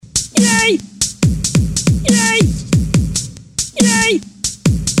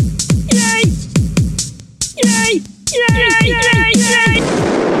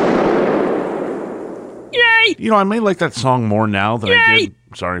I may like that song more now than I did.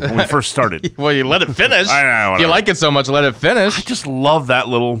 Sorry, when we first started. Well, you let it finish. I know. If you like it so much, let it finish. I just love that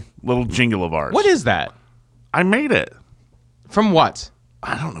little jingle of ours. What is that? I made it. From what?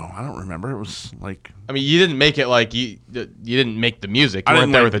 I don't know. I don't remember. It was like... I mean, you didn't make it like you didn't make the music. You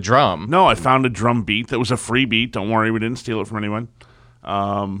weren't there with a drum. No, I found a drum beat that was a free beat. Don't worry, we didn't steal it from anyone.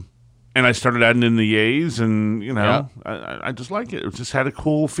 And I started adding in the yays, and, I just like it. It just had a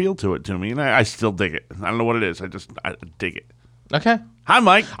cool feel to it to me, and I still dig it. I don't know what it is. I dig it. Okay. Hi,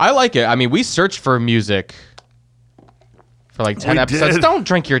 Mike. I like it. I mean, we searched for music for like 10 episodes. Did. Don't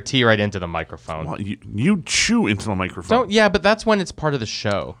drink your tea right into the microphone. Well, you chew into the microphone. Yeah, but that's when it's part of the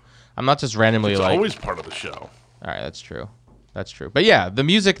show. I'm not just randomly It's always part of the show. All right, that's true. But yeah, the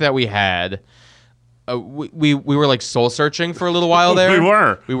music that we had, we were like soul searching for a little while there. We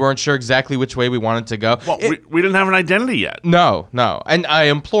were. We weren't sure exactly which way we wanted to go. Well, we didn't have an identity yet. No. And I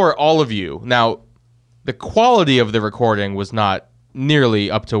implore all of you. Now, the quality of the recording was not nearly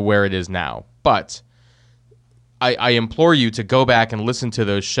up to where it is now, but I implore you to go back and listen to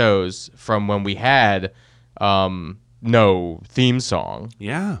those shows from when we had no theme song.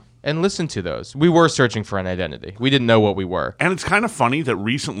 Yeah. And listen to those. We were searching for an identity. We didn't know what we were. And it's kind of funny that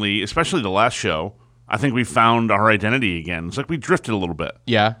recently, especially the last show, I think we found our identity again. It's like we drifted a little bit.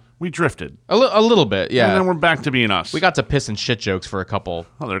 Yeah. We drifted. A little bit, yeah. And then we're back to being us. We got to piss and shit jokes for a couple.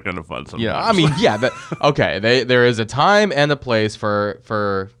 Oh, they're kind of fun sometimes. Yeah, I mean, yeah. Okay, there is a time and a place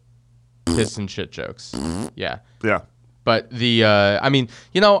for piss and shit jokes. Yeah. Yeah. But I mean,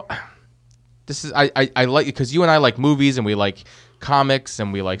 this is I like it because you and I like movies and we like comics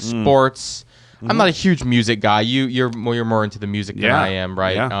and we like sports. I'm not a huge music guy. You're more into the music than I am,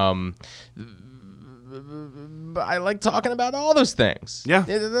 right? Yeah. But I like talking about all those things. Yeah.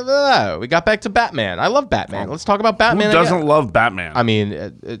 We got back to Batman. I love Batman. Let's talk about Batman. Who doesn't again. love Batman? I mean,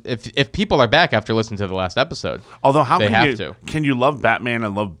 if people are back after listening to the last episode, although can you love Batman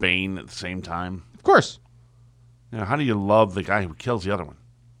and love Bane at the same time? Of course. How do you love the guy who kills the other one?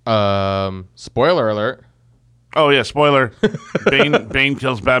 Spoiler alert. Oh yeah, spoiler. Bane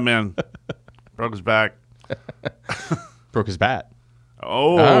kills Batman. Broke his back. Broke his bat.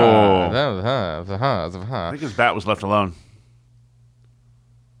 Oh. I think his bat was left alone.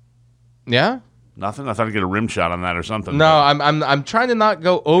 Yeah? Nothing? I thought I'd get a rim shot on that or something. No, I'm trying to not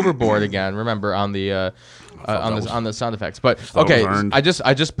go overboard again. Remember on the on the sound effects. But okay, I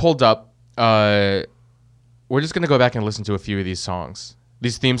just pulled up. We're just gonna go back and listen to a few of these songs,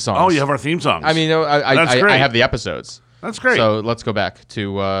 these theme songs. Oh, you have our theme songs. I mean, I have the episodes. That's great. So let's go back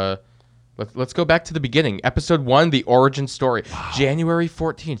to. Let's go back to the beginning. Episode 1, The Origin Story. Wow. January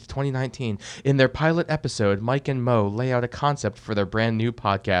 14th, 2019. In their pilot episode, Mike and Mo lay out a concept for their brand new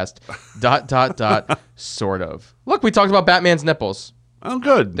podcast. ... Sort of. Look, we talked about Batman's nipples. Oh,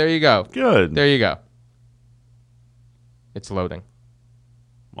 good. There you go. Good. There you go. It's loading.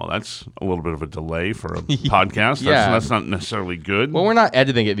 Well, that's a little bit of a delay for a podcast. Yeah. That's not necessarily good. Well, we're not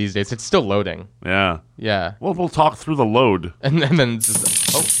editing it these days. It's still loading. Yeah. Yeah. Well, we'll talk through the load. And then just...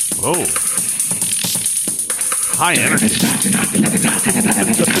 Oh. High energy.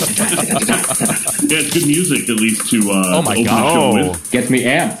 Yeah, it's good music, at least, to oh my open God. the show with. Gets me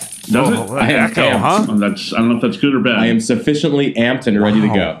amped. Does it? I am Echo, amped. huh? I don't know if that's good or bad. I am sufficiently amped and ready to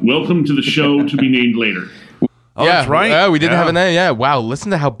go. Welcome to the show to be named later. Oh, yeah, that's right. We didn't have a name. Yeah, wow.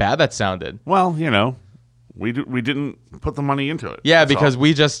 Listen to how bad that sounded. Well, we didn't put the money into it. Yeah, because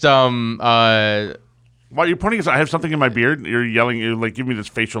we just While you're pointing, I have something in my beard. You're yelling. You're like, give me this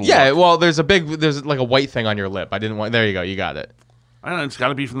facial. Yeah, look. well, there's like a white thing on your lip. I didn't want. There you go. You got it. I don't know. It's got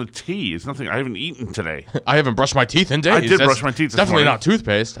to be from the tea. It's nothing. I haven't eaten today. I haven't brushed my teeth in days. I did brush my teeth this Definitely morning. not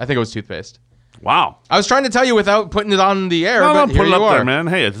toothpaste. I think it was toothpaste. Wow. I was trying to tell you without putting it on the air, No, but put here it you up are. there, man.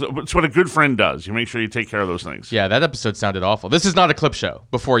 Hey, it's what a good friend does. You make sure you take care of those things. Yeah, that episode sounded awful. This is not a clip show.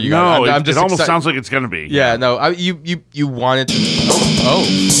 Before you No, I'm it almost sounds like it's going to be. Yeah, no, you wanted to... Oh.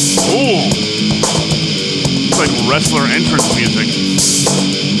 Ooh. It's like wrestler entrance music.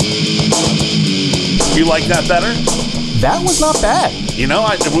 You like that better? That was not bad.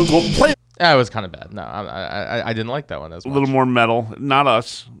 We'll play Yeah, it was kind of bad. No, I didn't like that one as much. a little more metal. Not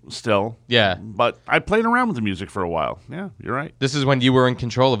us, still. Yeah. But I played around with the music for a while. Yeah, you're right. This is when you were in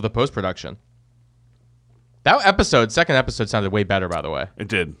control of the post-production. That second episode sounded way better, by the way. It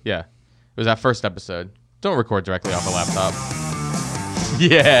did. Yeah. It was that first episode. Don't record directly off a laptop.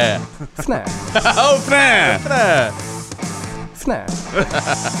 Yeah. Snap. Oh, man. Snap.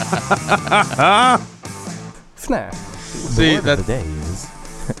 Snap. See, The word of the day is...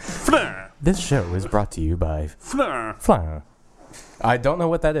 This show is brought to you by... Flan. I don't know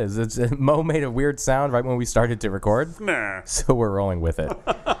what that is. Mo made a weird sound right when we started to record, so we're rolling with it.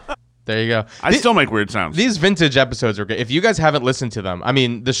 There you go. I still make weird sounds. These vintage episodes are great. If you guys haven't listened to them, I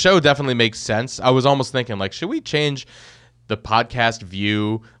mean, the show definitely makes sense. I was almost thinking, like, should we change the podcast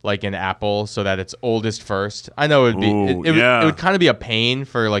view, like in Apple, so that it's oldest first? I know it would be. It would kind of be a pain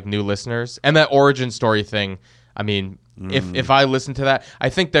for like new listeners. And that origin story thing. I mean, if I listen to that, I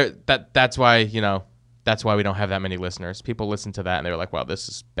think that's why that's why we don't have that many listeners. People listen to that and they're like, "Wow, this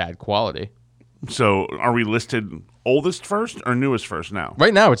is bad quality." So, are we listed oldest first or newest first now?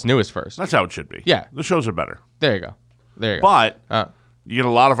 Right now, it's newest first. That's how it should be. Yeah. The shows are better. There you go. There you go. But you get a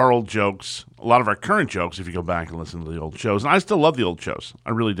lot of our old jokes, a lot of our current jokes if you go back and listen to the old shows. And I still love the old shows.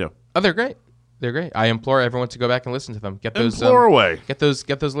 I really do. Oh, they're great. They're great. I implore everyone to go back and listen to them. Get those away. Get those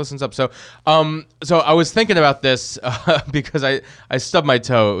listens up. So I was thinking about this because I stubbed my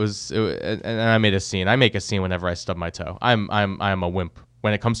toe. And I made a scene. I make a scene whenever I stub my toe. I'm a wimp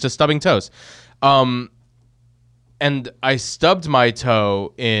when it comes to stubbing toes. And I stubbed my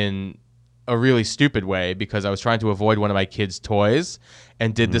toe in a really stupid way because I was trying to avoid one of my kids' toys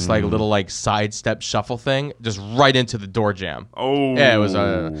and did this like little like sidestep shuffle thing just right into the door jamb. Oh. Yeah, it was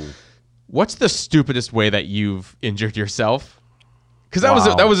what's the stupidest way that you've injured yourself? Because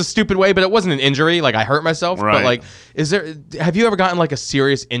that was a stupid way, but it wasn't an injury. Like I hurt myself. Right. But like, have you ever gotten like a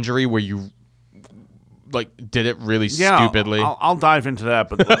serious injury where you like did it really stupidly? I'll dive into that,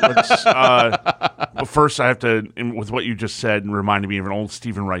 but let's. But first, I have to, with what you just said, reminded me of an old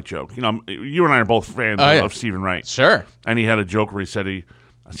Stephen Wright joke. You know, you and I are both fans of Stephen Wright. Sure. And he had a joke where he said,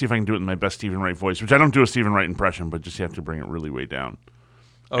 I'll see if I can do it in my best Stephen Wright voice, which I don't do a Stephen Wright impression, but just you have to bring it really way down.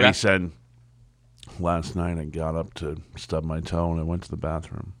 Okay. And he said, last night I got up to stub my toe and I went to the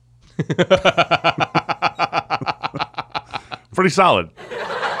bathroom. Pretty solid.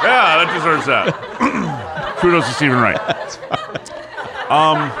 Yeah, that deserves that. Kudos to Stephen Wright.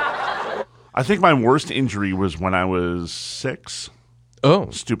 I think my worst injury was when I was 6. Oh.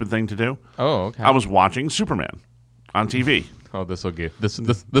 Stupid thing to do. Oh, okay. I was watching Superman on TV. Oh, this will be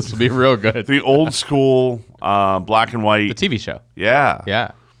real good. The old school black and white. The TV show. Yeah.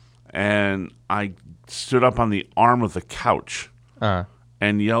 Yeah. And I stood up on the arm of the couch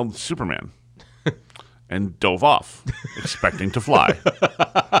and yelled Superman and dove off, expecting to fly.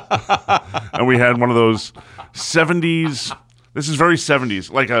 And we had one of those 70s, this is very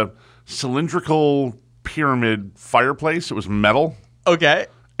 70s, like a cylindrical pyramid fireplace. It was metal. Okay.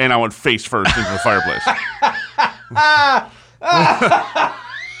 And I went face first into the fireplace.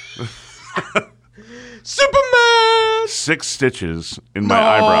 Superman! 6 stitches in my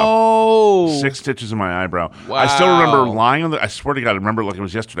eyebrow. 6 stitches in my eyebrow. Wow. I still remember lying on I swear to God, I remember it like it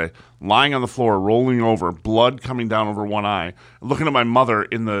was yesterday, lying on the floor, rolling over, blood coming down over one eye, looking at my mother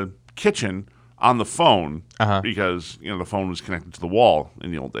in the kitchen on the phone because, the phone was connected to the wall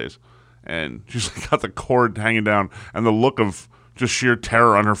in the old days. And she's like, got the cord hanging down and the look of just sheer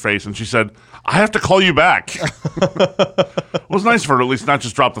terror on her face. And she said, I have to call you back. It was nice for her to at least not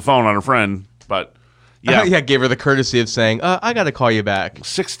just drop the phone on her friend, but... Yeah, gave her the courtesy of saying, I got to call you back.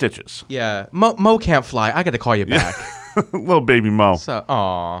 6 stitches. Yeah, Mo can't fly. I got to call you back. Little baby Mo. So,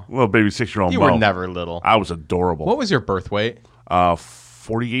 aw. Little baby 6-year-old Mo. You were never little. I was adorable. What was your birth weight?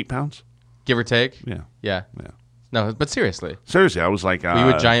 48 pounds. Give or take? Yeah. Yeah. No, but seriously. Seriously, I was like... were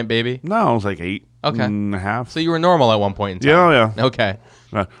you a giant baby? No, I was like 8 and a half. So you were normal at one point in time? Yeah. Okay.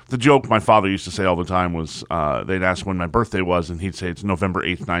 The joke my father used to say all the time was they'd ask when my birthday was, and he'd say it's November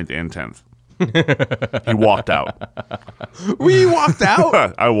 8th, 9th, and 10th. He walked out. We walked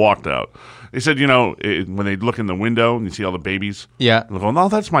out? I walked out. They said, when they look in the window and you see all the babies. Yeah. They'll go, no,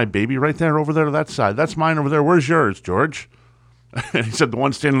 that's my baby right there, over there to that side. That's mine over there. Where's yours, George? And he said, the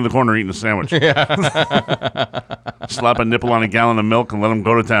one standing in the corner eating a sandwich. Yeah. Slap a nipple on a gallon of milk and let him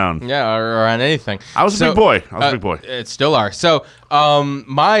go to town. Yeah, or on anything. I was a big boy. I was a big boy. It still are. So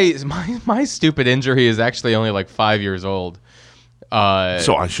my stupid injury is actually only like 5 years old.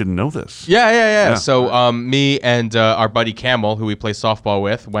 So I should know this. Yeah. So me and our buddy Camel, who we play softball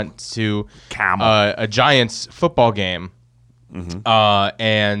with, went to a Giants football game. Mm-hmm.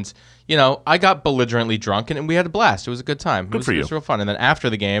 And, I got belligerently drunk, and we had a blast. It was a good time. Good for you. It was real fun. And then after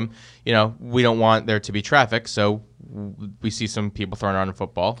the game, we don't want there to be traffic, so we see some people throwing around a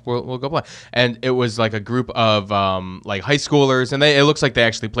football. We'll go play. And it was like a group of like high schoolers, and it looks like they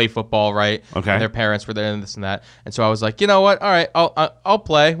actually play football, right? Okay. And their parents were there and this and that. And so I was like, you know what? All right, I'll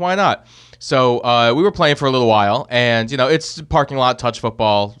play. Why not? So we were playing for a little while, and it's parking lot touch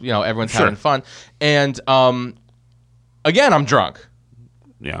football. Everyone's having fun. And again, I'm drunk.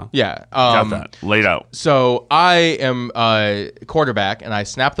 Yeah. Yeah. Got that. Laid out. So I am quarterback, and I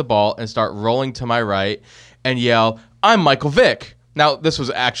snap the ball and start rolling to my right and yell, I'm Michael Vick. Now, this was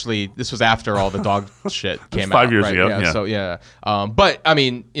after all the dog shit came out. 5 years ago. Yeah. So, yeah. But, I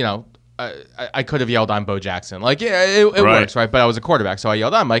mean, I could have yelled, "I'm Bo Jackson." Like, yeah, it works, right? But I was a quarterback, so I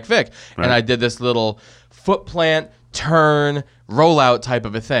yelled, "I'm Mike Vick," and I did this little foot plant, turn, rollout type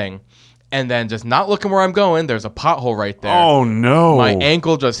of a thing. And then just not looking where I'm going, there's a pothole right there. Oh, no. My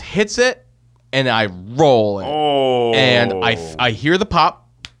ankle just hits it, and I roll it. Oh. And I hear the pop,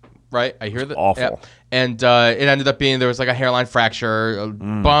 right? I hear the awful. Yeah. And it ended up being, there was like a hairline fracture, a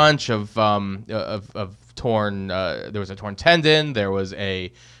bunch of torn, there was a torn tendon, there was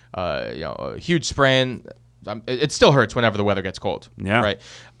a huge sprain. It still hurts whenever the weather gets cold. Yeah. Right.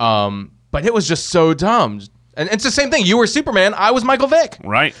 But it was just so dumb. And it's the same thing. You were Superman. I was Michael Vick.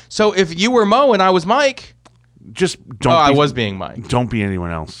 Right. So if you were Mo and I was Mike, just don't. I was being Mike. Don't be anyone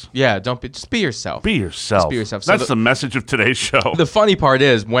else. Yeah. Just be yourself. Be yourself. Just be yourself. So That's the message of today's show. The funny part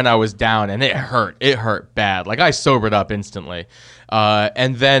is when I was down and it hurt bad. Like I sobered up instantly.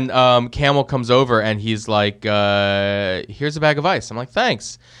 And then Camel comes over and he's like, "Here's a bag of ice." I'm like,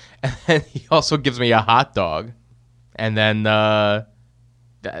 "Thanks." And then he also gives me a hot dog. And then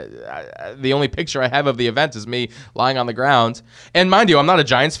the only picture I have of the event is me lying on the ground. And mind you, I'm not a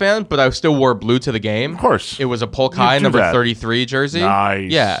Giants fan, but I still wore blue to the game. Of course. It was a Polk High number 33 jersey.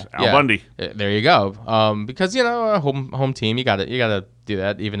 Nice. Yeah. Al Bundy. There you go. Because a home team, you gotta do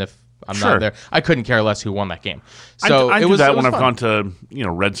that, even if I'm Sure. not there. I couldn't care less who won that game. So I it do was that it when was I've fun. gone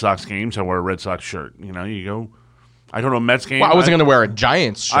to Red Sox games. I wear a Red Sox shirt. You go. I go to a Mets game. Well, I wasn't gonna wear a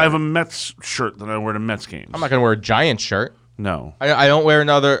Giants shirt. I have a Mets shirt that I wear to Mets games. I'm not gonna wear a Giants shirt. No. I don't wear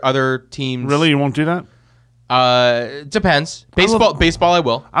other teams. Really, you won't do that? Depends. Baseball I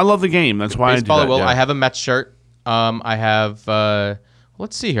will. I love the game. That's why Baseball I do that. I will. Yeah. I have a Mets shirt. I have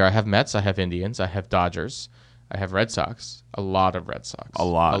let's see here. I have Mets, I have Indians, I have Dodgers, I have Red Sox. A lot of Red Sox. A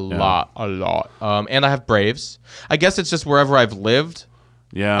lot. And I have Braves. I guess it's just wherever I've lived.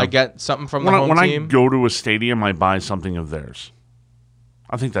 Yeah. I get something from the when home when team. I go to a stadium, I buy something of theirs.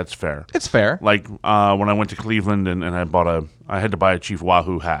 I think that's fair. It's fair. Like when I went to Cleveland and I had to buy a Chief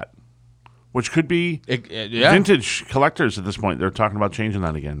Wahoo hat, which could be vintage collectors at this point. They're talking about changing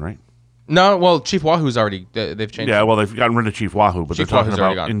that again, right? No, well, Chief Wahoo's already they've changed. Yeah, well, they've gotten rid of Chief Wahoo, but Chief they're talking Wahoo's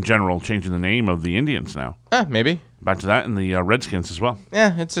already about gone. in general changing the name of the Indians now. Maybe. Back to that and the Redskins as well.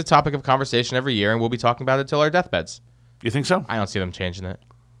 Yeah, it's a topic of conversation every year, and we'll be talking about it till our deathbeds. You think so? I don't see them changing it.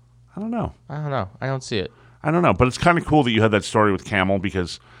 I don't know. I don't see it. I don't know, but it's kind of cool that you had that story with Camel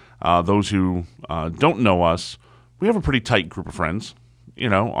because those who don't know us, we have a pretty tight group of friends.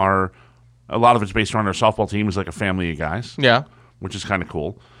 A lot of it's based around our softball team is like a family of guys. Yeah. Which is kind of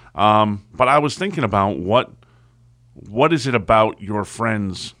cool. But I was thinking about what is it about your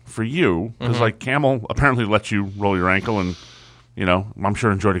friends for you? Because like Camel apparently lets you roll your ankle and, I'm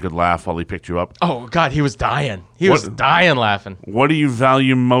sure enjoyed a good laugh while he picked you up. Oh, God, he was dying. He was dying laughing. What do you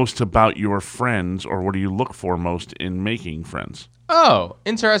value most about your friends, or what do you look for most in making friends? Oh,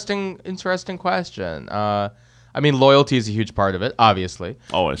 interesting question. Loyalty is a huge part of it, obviously.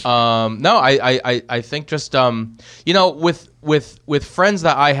 Always. No, I think just with friends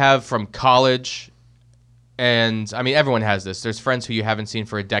that I have from college, and everyone has this. There's friends who you haven't seen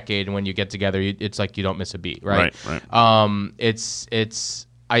for a decade, and when you get together, it's like you don't miss a beat, right? Right.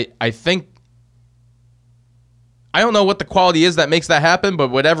 I think. I don't know what the quality is that makes that happen, but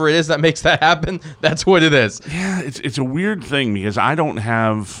whatever it is that makes that happen, that's what it is. Yeah, it's a weird thing because I don't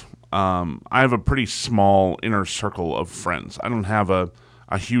have. I have a pretty small inner circle of friends. I don't have a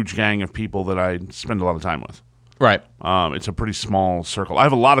huge gang of people that I spend a lot of time with. Right. It's a pretty small circle. I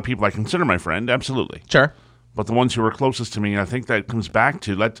have a lot of people I consider my friend, absolutely. Sure. But the ones who are closest to me, I think that comes back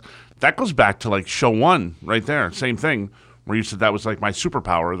to that goes back to like show one right there. Same thing where you said that was like my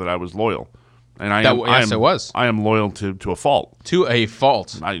superpower, that I was loyal. And it was. I am loyal to a fault. To a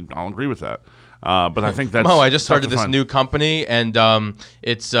fault. I'll agree with that. But I think that's. I just started this fun. new company, and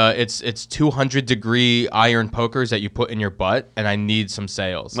it's 200-degree iron pokers that you put in your butt, and I need some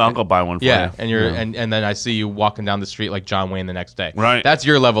sales. I'll go buy one for you. And and then I see you walking down the street like John Wayne the next day. Right. That's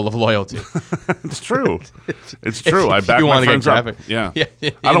your level of loyalty. It's true. It's true. I back you my want to get friends up. graphic. Yeah. Yeah.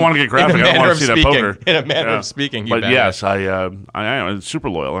 I don't want to get graphic. I don't want to see that poker. In a manner of speaking, but yes, I am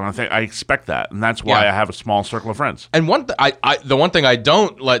super loyal, and I think I expect that, and that's why I have a small circle of friends. And the one thing I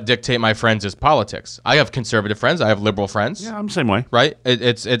don't let dictate my friends is politics. I have conservative friends. I have liberal friends. Yeah, I'm the same way. Right?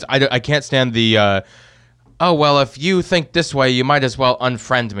 I can't stand the if you think this way, you might as well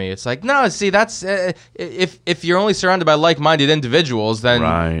unfriend me. It's like, no, see, that's if you're only surrounded by like-minded individuals,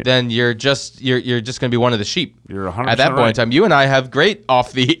 then you're just going to be one of the sheep. You're 100% at that point in time. You and I have great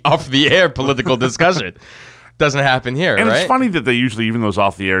off the air political discussion. Doesn't happen here, and right? it's funny that they usually, even those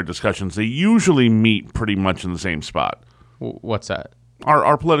off the air discussions, they usually meet pretty much in the same spot. What's that?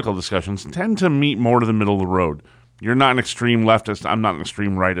 Our political discussions tend to meet more to the middle of the road. You're not an extreme leftist. I'm not an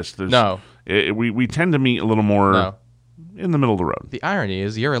extreme rightist. No. We tend to meet a little more No. in the middle of the road. The irony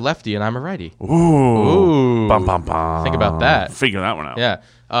is you're a lefty and I'm a righty. Ooh. Bum, bum, bum. Think about that. Figure that one out.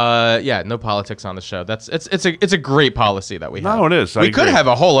 Yeah. No politics on the show. It's a great policy that we have. No, it is. I We could agree. have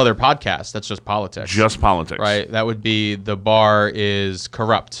a whole other podcast that's just politics. Just politics. Right. That would be The Bar is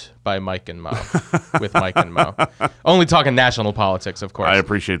Corrupt by Mike and Mo. With Mike and Mo. Only talking national politics, of course. I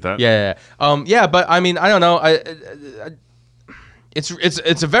appreciate that. Yeah. But I mean, I don't know.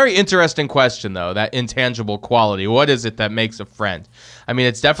 It's a very interesting question, though, that intangible quality. What is it that makes a friend? I mean,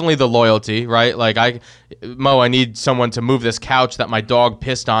 it's definitely the loyalty, right? Like, I need someone to move this couch that my dog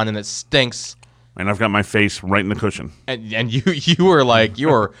pissed on and it stinks. And I've got my face right in the cushion. And you were like, you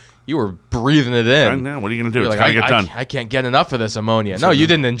were breathing it in. I know. What are you going to do? You're It's like, got to get done. I can't get enough of this ammonia. No, you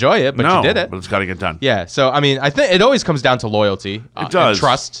didn't enjoy it, but you did it. but it's got to get done. Yeah. So, I mean, I think it always comes down to loyalty. It does. And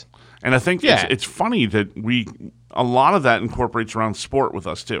trust. And I think it's funny that a lot of that incorporates around sport with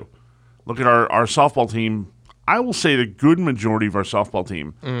us too. Look at our softball team. I will say the good majority of our softball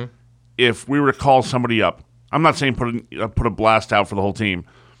team, if we were to call somebody up, I'm not saying put a blast out for the whole team,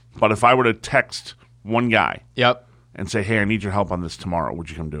 but if I were to text one guy and say, hey, I need your help on this tomorrow, would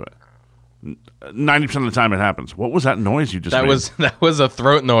you come do it? 90% of the time it happens. What was that noise you just made? That was a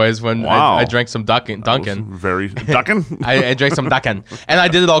throat noise when I drank some Dunkin'. Very Dunkin'? I drank some Dunkin', and I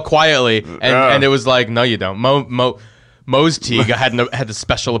did it all quietly, and it was like, no, you don't. Mo's tea had a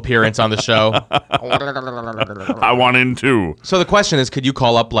special appearance on the show. I want in too. So the question is, could you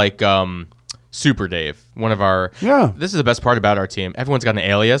call up like Super Dave, one of our? Yeah. This is the best part about our team. Everyone's got an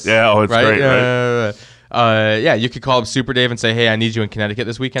alias. Yeah, it's right? great. Right? You could call up Super Dave and say, hey, I need you in Connecticut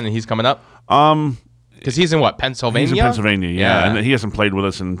this weekend, and he's coming up. Because he's in what, Pennsylvania? He's in Pennsylvania, yeah. And he hasn't played with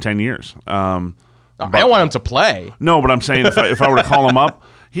us in 10 years. I don't want him to play. No, but I'm saying if I were to call him up,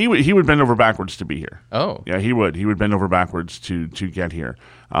 he would bend over backwards to be here. Oh. Yeah, he would. He would bend over backwards to get here.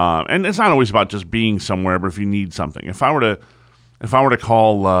 And it's not always about just being somewhere, but if you need something. If I were to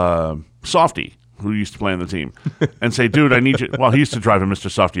call Softy, who used to play on the team, and say, dude, I need you. Well, he used to drive a Mr.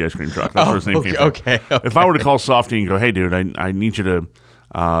 Softy ice cream truck. That's where his name came from. Okay. If I were to call Softy and go, hey, dude, I need you to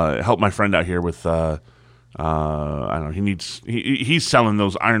help my friend out here with, I don't know, he's selling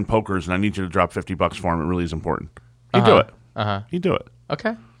those iron pokers, and I need you to drop $50 for him. It really is important. He'd do it. He'd do it.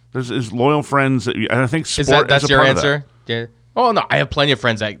 Okay. There's his loyal friends, and I think sport that's is a your part answer? of that. Yeah. Oh no, I have plenty of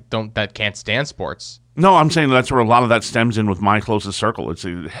friends that can't stand sports. No, I'm saying that's where a lot of that stems in with my closest circle. It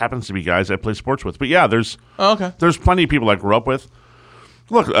happens to be guys I play sports with. But yeah, there's plenty of people I grew up with.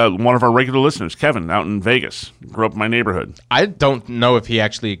 Look, one of our regular listeners, Kevin, out in Vegas, grew up in my neighborhood. I don't know if he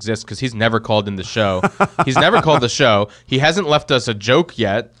actually exists because he's never called in the show. He's never called the show. He hasn't left us a joke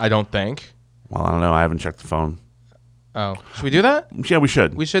yet, I don't think. Well, I don't know. I haven't checked the phone. Oh, should we do that? Yeah, we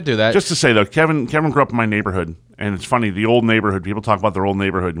should. We should do that. Just to say, though, Kevin grew up in my neighborhood. And it's funny, the old neighborhood, people talk about their old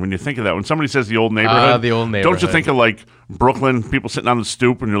neighborhood. And when you think of that, when somebody says the old neighborhood, don't you think of like Brooklyn, people sitting on the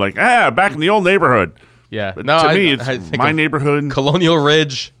stoop, and you're like, back in the old neighborhood. Yeah. But to me, it's my neighborhood. Colonial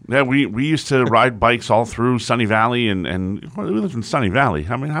Ridge. Yeah, we used to ride bikes all through Sunny Valley, and we lived in Sunny Valley.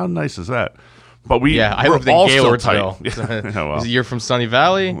 I mean, how nice is that? But I lived in Gaylordsville. Yeah, well. You're from Sunny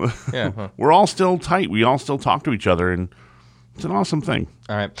Valley? Yeah. Huh. We're all still tight. We all still talk to each other, and it's an awesome thing.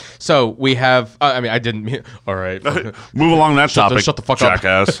 All right. So we have, I didn't mean, all right. Move along that topic. Shut the fuck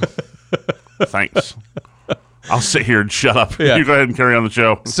jackass. Thanks. I'll sit here and shut up. Yeah. You go ahead and carry on the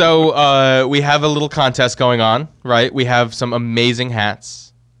show. So we have a little contest going on, right? We have some amazing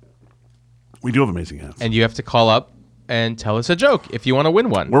hats. We do have amazing hats. And you have to call up and tell us a joke if you want to win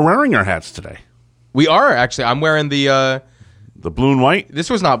one. We're wearing our hats today. We are, actually. I'm wearing the blue and white? This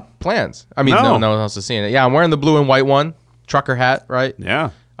was not planned. I mean, no one else is seeing it. Yeah, I'm wearing the blue and white one. Trucker hat, right?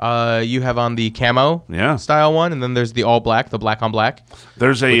 Yeah. You have on the camo style one, and then there's the all black, the black on black.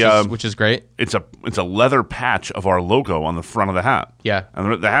 There's which is great. It's a leather patch of our logo on the front of the hat. Yeah.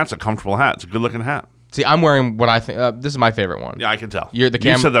 And the hat's a comfortable hat. It's a good looking hat. See, I'm wearing what I think this is my favorite one. Yeah, I can tell. You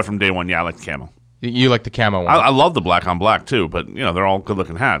said that from day one. Yeah, I like the camo. You like the camo one. I love the black on black too, but they're all good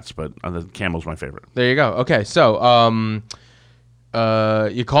looking hats, but the camo's my favorite. There you go. Okay, so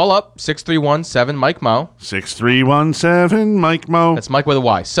you call up 6317 Mike Mo. 6317 Mike Mo. That's Mike with a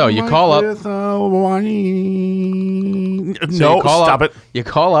Y. So you call up. With a Y. No, stop it. You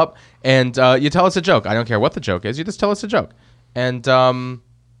call up and you tell us a joke. I don't care what the joke is. You just tell us a joke, and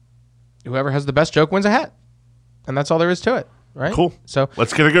whoever has the best joke wins a hat, and that's all there is to it. Right? Cool. So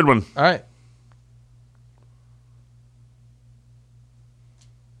let's get a good one. All right.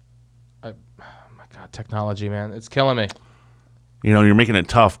 Oh my God, technology, man, it's killing me. You're making it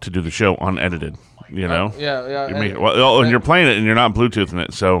tough to do the show unedited. Yeah. And you're playing it and you're not Bluetoothing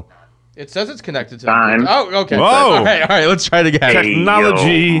it, so It says it's connected to Time. the Bluetooth. Oh, okay. Whoa. All right. Let's try it again. Hey,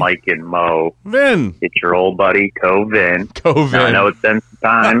 Technology. yo, Mike and Mo. Vin. It's your old buddy, Vin. COVID. Now, I know it's been some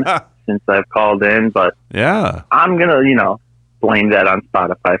time since I've called in, but Yeah. I'm going to, blame that on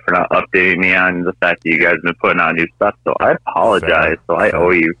Spotify for not updating me on the fact that you guys have been putting out new stuff. So I apologize. Fair. So I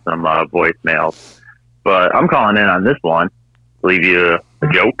owe you some voicemails. But I'm calling in on this one. Leave you a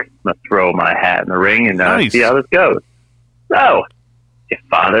joke. I'm going to throw my hat in the ring and Nice. see how this goes. So, a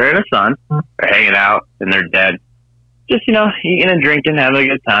father and a son are hanging out in their den, just, eating and drinking, having a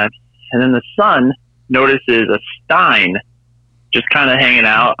good time. And then the son notices a stein just kind of hanging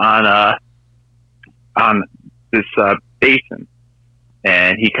out on this basin.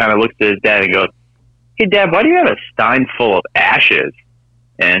 And he kind of looks at his dad and goes, "Hey, Dad, why do you have a stein full of ashes?"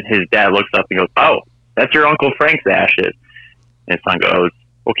 And his dad looks up and goes, "Oh, that's your Uncle Frank's ashes." And his son goes,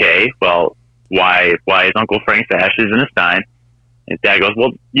 "Okay, well, why is Uncle Frank's ashes in a stein?" And his dad goes,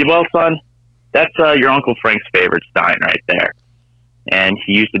 well, son, that's your Uncle Frank's favorite stein right there. And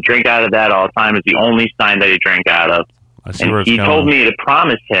he used to drink out of that all the time. It's the only stein that he drank out of. I see where And it's he going. told me to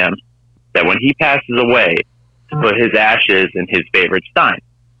promise him that when he passes away, to put his ashes in his favorite stein,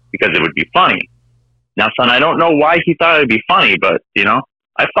 because it would be funny. Now, son, I don't know why he thought it would be funny, but,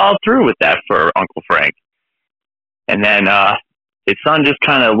 I followed through with that for Uncle Frank. And then his son just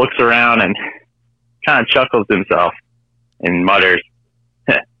kind of looks around and kind of chuckles himself and mutters,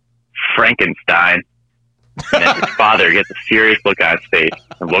 "Frankenstein." And then his father gets a serious look on his face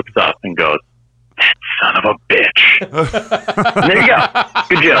and looks up and goes, "That son of a bitch." And there you go.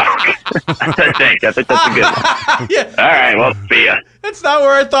 Good joke. I think that's a good one. Yeah. All right, well, see ya. That's not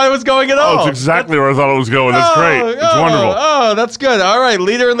where I thought it was going at all. Oh, it's exactly where I thought it was going. That's great. It's wonderful. Oh, that's good. All right,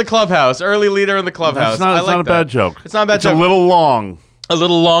 leader in the clubhouse. Early leader in the clubhouse. It's not a that. bad joke. It's not a bad It's joke. a little long. A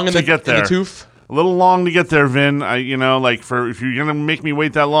little long in to the get there. in the tooth. A little long to get there, Vin. If you're gonna make me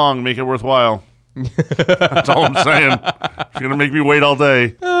wait that long, make it worthwhile. That's all I'm saying. If you're gonna make me wait all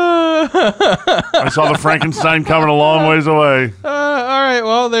day. I saw the Frankenstein coming a long ways away. All right,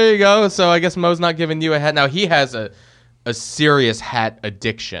 well, there you go. So I guess Mo's not giving you a hat. Now, he has a serious hat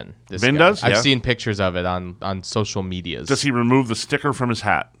addiction. This Vin guy. does? I've Yeah. seen pictures of it on social medias. Does he remove the sticker from his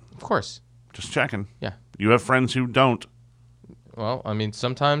hat? Of course. Just checking. Yeah. You have friends who don't. Well, I mean,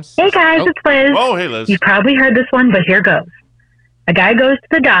 sometimes. Hey guys, Oh. it's Liz. Oh, hey, Liz. You probably heard this one, but here goes. A guy goes to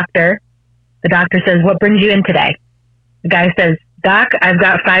the doctor. The doctor says, "What brings you in today?" The guy says, "Doc, I've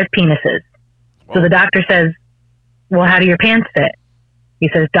got 5 penises." So the doctor says, "Well, how do your pants fit?" He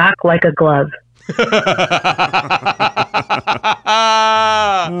says, "Doc, like a glove." It's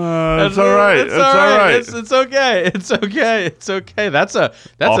all right. It's It's all all right. It's okay. It's okay. It's okay. That's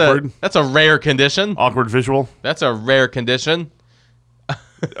Awkward. a rare condition. Awkward visual. That's a rare condition.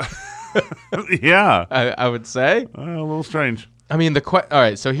 Yeah. I would say. A little strange. I mean, all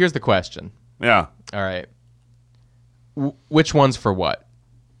right. So here's the question. Yeah. All right. Which one's for what?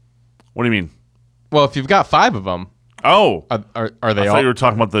 What do you mean? Well, if you've got 5 of them, Oh. are I they thought all you were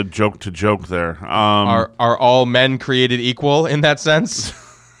talking about the joke to joke there. are all men created equal in that sense?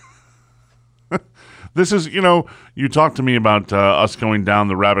 This is, you talked to me about us going down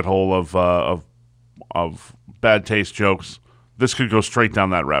the rabbit hole of bad taste jokes. This could go straight down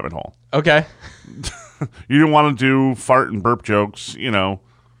that rabbit hole. Okay. You didn't want to do fart and burp jokes,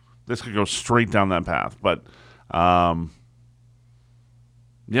 This could go straight down that path. But, yeah,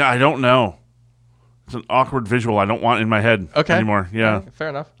 I don't know. It's an awkward visual I don't want in my head anymore. Yeah. Okay, fair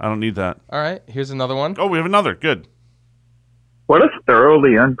enough. I don't need that. All right. Here's another one. Oh, we have another. Good. What a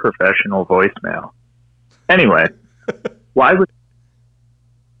thoroughly unprofessional voicemail. Anyway, why would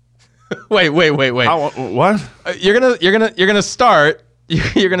Wait. What? You're gonna start.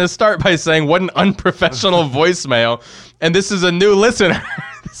 You're gonna start by saying what an unprofessional voicemail, and this is a new listener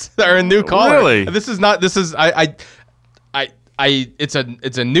or a new caller. Really? This is not. This is It's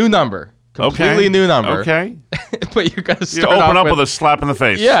a new number, completely new number. Okay. But you're gonna You start open off up with a slap in the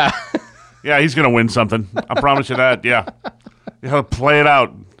face. yeah. Yeah, he's going to win something. I promise you that. Yeah. You got to play it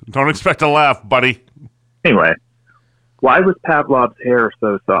out. Don't expect a laugh, buddy. Anyway, why was Pavlov's hair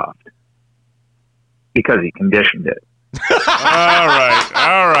so soft? Because he conditioned it. All right.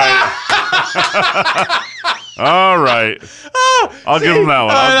 All right. I'll give him that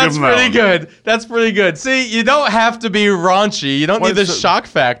one. I'll give him that That's pretty one. good. That's pretty good. See, you don't have to be raunchy. You don't need the shock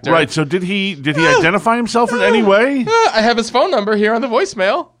factor. Right. So did he identify himself in any way? I have his phone number here on the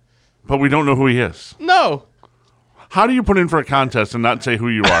voicemail. But we don't know who he is. No. How do you put in for a contest and not say who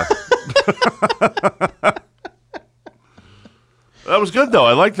you are? That was good, though.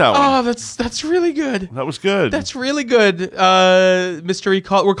 I like that one. Oh, that's really good. That was good. That's really good. Mystery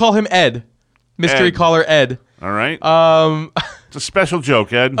call. We'll call him Ed. Mystery Ed. caller Ed. All right. It's a special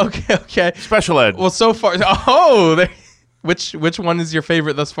joke, Ed. Okay. Special Ed. Well, so far, which one is your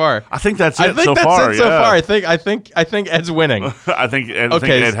favorite thus far? I think that's it I think so that's far. it so far. I think Ed's winning. I think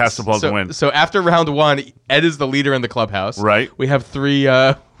Ed has to pull out the win. So after round 1, Ed is the leader in the clubhouse. Right. We have 3.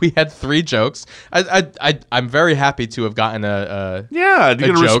 We had 3 jokes. I'm very happy to have gotten a to get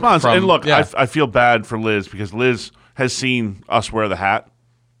a joke response. from- And look, yeah. I feel bad for Liz because Liz has seen us wear the hat,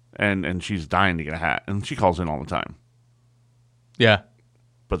 and she's dying to get a hat, and she calls in all the time. Yeah.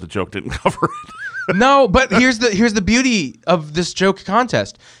 But the joke didn't cover it. No, but here's the beauty of this joke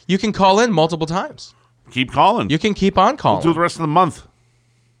contest. You can call in multiple times. Keep calling. You can keep on calling. We'll do the rest of the month.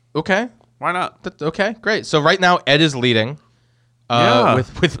 Okay. Why not? Okay, great. So right now Ed is leading. Yeah.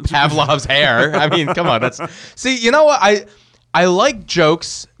 With Pavlov's hair. I mean, come on. See, you know what? I like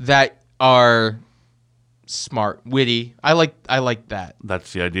jokes that are smart, witty. I like that.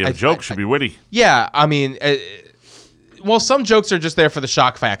 That's the idea of jokes. Should be witty. Yeah, I mean, well, some jokes are just there for the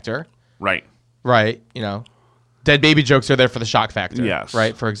shock factor. Right. Right. You know, dead baby jokes are there for the shock factor. Yes.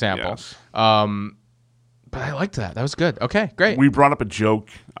 Right. For example. Yes. But I liked that. That was good. Okay, great. We brought up a joke.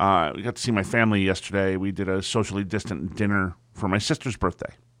 We got to see my family yesterday. We did a socially distant dinner for my sister's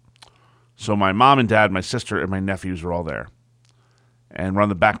birthday. So my mom and dad, my sister, and my nephews are all there. And we're on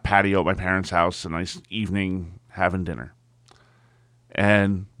the back patio at my parents' house, a nice evening having dinner.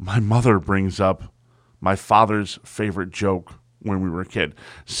 And my mother brings up my father's favorite joke when we were a kid.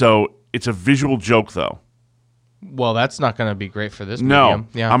 So it's a visual joke, though. Well, that's not going to be great for this No. medium.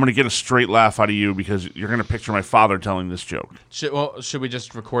 Yeah. I'm going to get a straight laugh out of you because you're going to picture my father telling this joke. Should we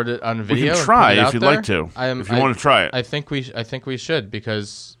just record it on We video? can and try put it if out you'd there? like to. If you want to try it. I think we should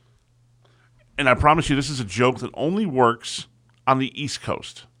because. And I promise you, this is a joke that only works on the East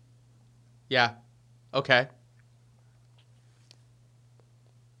Coast. Yeah. Okay.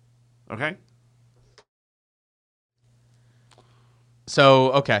 Okay?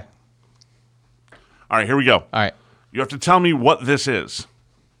 So okay. All right, here we go. All right. You have to tell me what this is.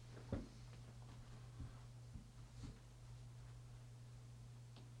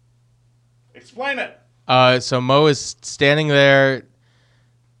 Explain it. So Mo is standing there,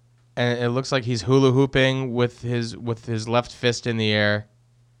 and it looks like he's hula hooping with his left fist in the air,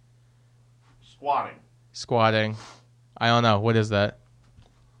 squatting. I don't know, what is that?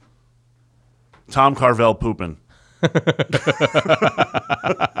 Tom Carvel pooping.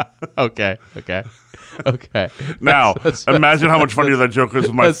 Okay. Now, imagine how much funnier that joke is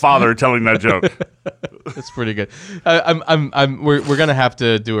with my father telling that joke. That's pretty good. We're gonna have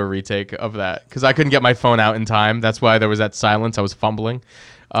to do a retake of that because I couldn't get my phone out in time. That's why there was that silence. I was fumbling.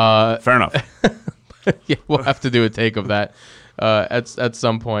 Fair enough. Yeah, we'll have to do a take of that at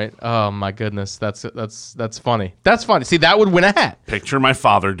some point. Oh my goodness, that's funny. That's funny. See, that would win a hat. Picture my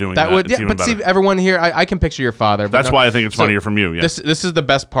father doing that. That would, It's yeah. even But see, better. everyone here, I can picture your father. But That's why I think it's funnier from you. Yeah. This is the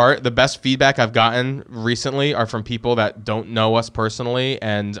best part. The best feedback I've gotten recently are from people that don't know us personally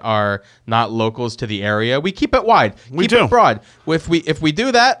and are not locals to the area. We keep it wide. We keep do. it broad. If we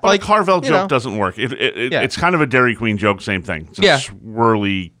do that, But like a Carvel you joke know, doesn't work. Yeah. It's kind of a Dairy Queen joke, same thing. It's a Yeah.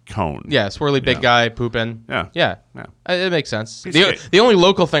 swirly cone. Yeah, swirly big guy pooping. Yeah. Yeah. Yeah. It makes sense. Piece of cake. The only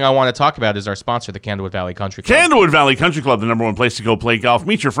local thing I want to talk about is our sponsor, the Candlewood Valley Country Club. Candlewood Valley Country Club, the #1 place to go play golf.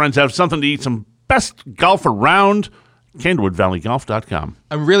 Meet your friends, have something to eat, some best golf around. CandlewoodValleyGolf.com.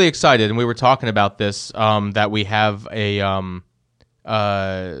 I'm really excited, and we were talking about this, that we have a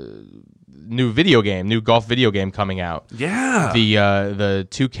new golf video game coming out. Yeah. The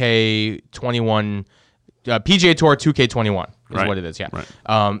 2K21 PGA Tour 2K21 is Right. what it is. Yeah. Right.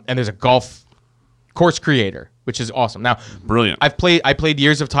 And there's a golf course creator, which is awesome. Now, Brilliant. I played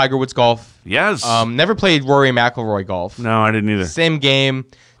years of Tiger Woods golf. Yes. Never played Rory McIlroy golf. No, I didn't either. Same game.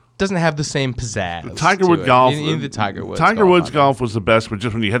 Doesn't have the same pizzazz. Tiger to Woods it. golf. You need the Tiger Woods. Tiger Woods golf was the best, but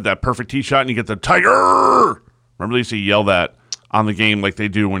just when you hit that perfect tee shot and you get the Tiger. Remember they used to yell that on the game like they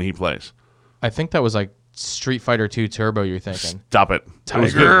do when he plays. I think that was like Street Fighter 2 Turbo. You're thinking. Stop it. It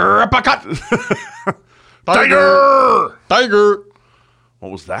was good. Tiger uppercut. Tiger. Tiger.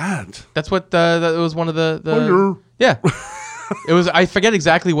 What was that? That's what that was one of the Tiger. yeah. It was. I forget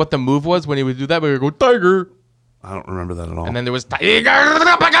exactly what the move was when he would do that, but he would go Tiger, I don't remember that at all. and then there was Tiger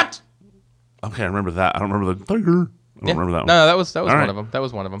uppercut. Okay, I remember that. I don't remember the Tiger. I don't remember that one. No, that was All one right. of them. That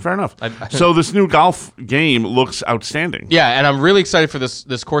was one of them. Fair enough. I- So this new golf game looks outstanding. Yeah, and I'm really excited for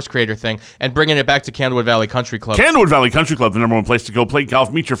this course creator thing and bringing it back to Candlewood Valley Country Club. Candlewood Valley Country Club, the #1 place to go play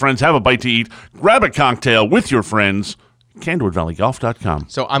golf, meet your friends, have a bite to eat, grab a cocktail with your friends. CandlewoodValleyGolf.com.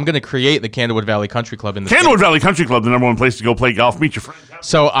 So I'm going to create the Candlewood Valley Country Club in the Candlewood Valley Country Club, the #1 place to go play golf, meet your friends.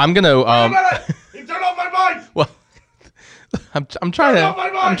 So I'm going to He turned off my mic! well, I'm trying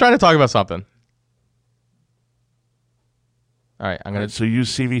to talk about something. All right, I'm gonna. So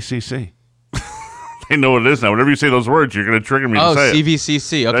use CVCC. They know what it is now. Whenever you say those words, you're going to trigger me to say it.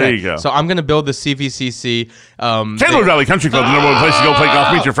 CVCC. Okay. There you go. So I'm going to build the CVCC. Taylor Valley Country Club, the number one place to go play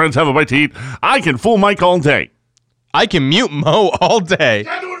golf, meet your friends, have a bite to eat. I can fool Mike all day. I can mute Mo all day.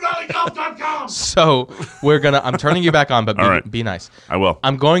 GentlemanValleyGolf.com. So I'm turning you back on, but be nice. I will.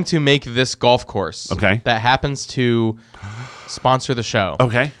 I'm going to make this golf course. Okay. That happens to sponsor the show.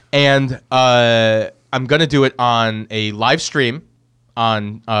 Okay. And I'm going to do it on a live stream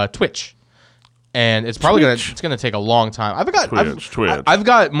on Twitch. And it's probably gonna take a long time. I've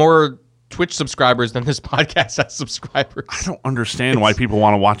got more Twitch subscribers than this podcast has subscribers. I don't understand why people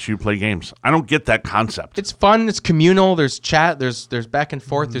want to watch you play games. I don't get that concept. It's fun. It's communal. There's chat. There's back and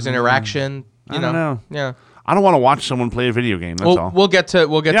forth. There's interaction. I don't know. Yeah. I don't want to watch someone play a video game. That's all. We'll get to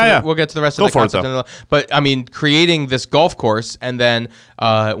the rest of the concept. But I mean, creating this golf course, and then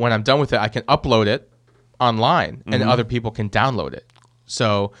when I'm done with it, I can upload it online, and other people can download it.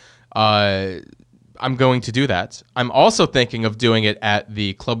 So. I'm going to do that. I'm also thinking of doing it at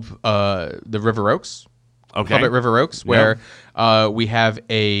the club, the River Oaks. Okay. Club at River Oaks, where we have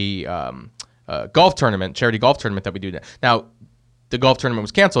a golf tournament, charity golf tournament that we do. Now, the golf tournament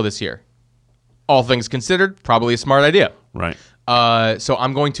was canceled this year. All things considered, probably a smart idea. Right. So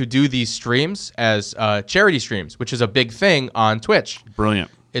I'm going to do these streams as charity streams, which is a big thing on Twitch.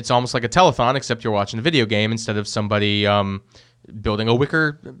 Brilliant. It's almost like a telethon, except you're watching a video game instead of somebody building a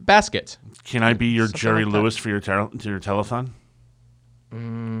wicker basket. Can I be your Jerry Lewis for your telethon?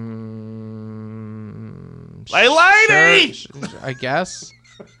 Hey, lady! Sure, I guess.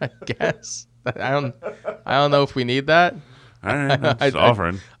 I don't know if we need that. All right, I'm just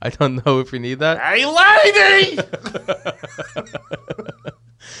offering. I don't know if we need that. Hey, lady!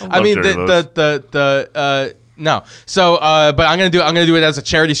 I mean, no. So, but I'm gonna do it as a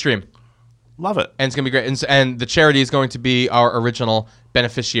charity stream. Love it. And it's going to be great. And the charity is going to be our original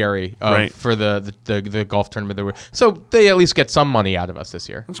beneficiary for the golf tournament. So they at least get some money out of us this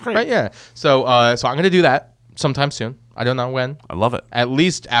year. That's great. Right? Yeah. So I'm going to do that sometime soon. I don't know when. I love it. At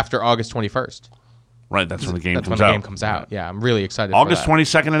least after August 21st. Right. That's when the game comes out. That's when the game comes out. Yeah. I'm really excited August for that.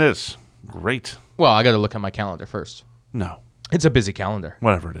 22nd it is. Great. Well, I got to look at my calendar first. No. It's a busy calendar.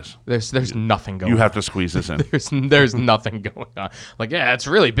 Whatever it is. There's nothing going on. You have to squeeze this in. There's nothing going on. Like, yeah, it's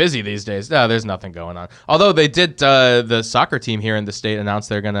really busy these days. No, there's nothing going on. Although they did, the soccer team here in the state announced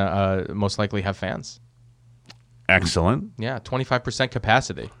they're going to most likely have fans. Excellent. Yeah, 25%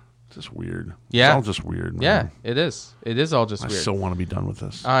 capacity. Just weird. Yeah. It's all just weird. Man. Yeah, it is. It is all just I weird. still want to be done with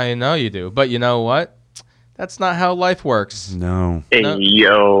this. I know you do. But you know what? That's not how life works. No. Hey,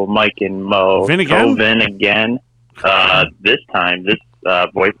 yo, Mike and Mo. Vin again? Vin again. This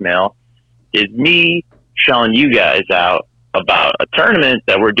voicemail is me showing you guys out about a tournament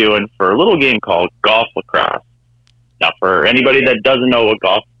that we're doing for a little game called golf lacrosse. Now, for anybody that doesn't know what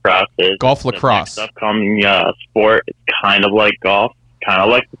golf lacrosse is, golf lacrosse, the upcoming sport, it's kind of like golf, kind of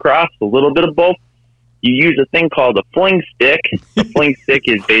like lacrosse, a little bit of both. You use a thing called a fling stick. The fling stick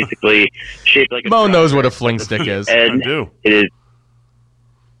is basically shaped like a Mo knows what a fling stick is. And I do. It is.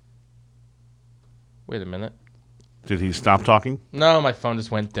 Wait a minute. Did he stop talking? No, my phone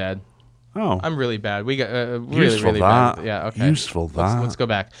just went dead. Oh. I'm really bad. We got Useful really that. bad. Yeah, okay. Useful that. Let's go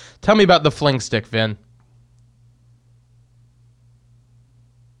back. Tell me about the fling stick, Vin.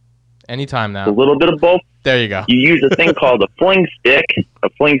 Anytime now. A little bit of both. There you go. You use a thing called a fling stick. A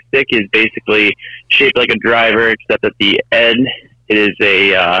fling stick is basically shaped like a driver, except at the end it is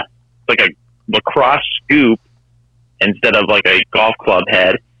like a lacrosse scoop instead of like a golf club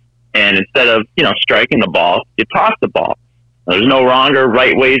head. And instead of, striking the ball, you toss the ball. There's no wrong or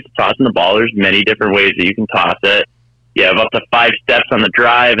right ways to tossing the ball. There's many different ways that you can toss it. You have up to 5 steps on the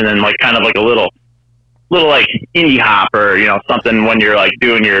drive, and then kind of like a little like indie hop or, something when you're like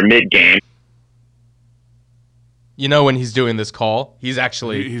doing your mid game. When he's doing this call, he's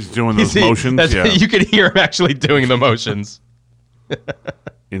actually he's doing those motions. Yeah. You can hear him actually doing the motions.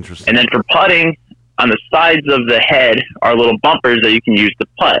 Interesting. And then for putting, on the sides of the head are little bumpers that you can use to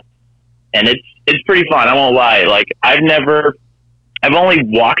putt. And it's pretty fun. I won't lie. Like I've only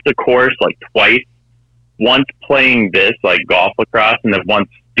walked the course like twice. Once playing this like golf lacrosse, and then once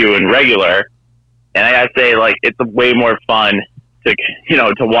doing regular. And I gotta say, like it's way more fun to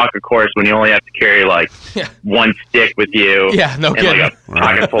to walk a course when you only have to carry like one stick with you. Yeah, no and kidding. Like a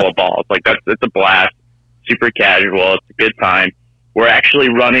pocket full of balls. Like it's a blast. Super casual. It's a good time. We're actually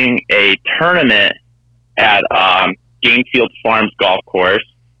running a tournament at Gainfield Farms Golf Course.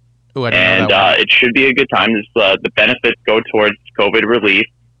 Ooh, and it should be a good time. The benefits go towards COVID relief.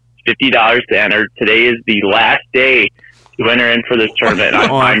 $50 to enter. Today is the last day to enter in for this tournament.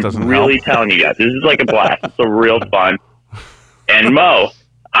 I'm really telling you guys, this is like a blast. It's a real fun. And Mo,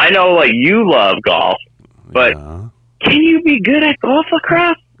 I know like you love golf, but can you be good at golf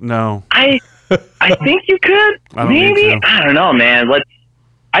lacrosse? No. I think you could. I don't Maybe. think so. I don't know, man.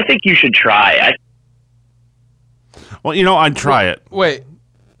 I think you should try. Well, I'd try it. Wait.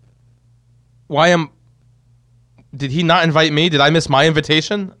 Did he not invite me? Did I miss my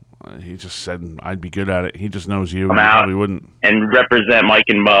invitation? He just said I'd be good at it. He just knows you. Come He out probably wouldn't. and represent Mike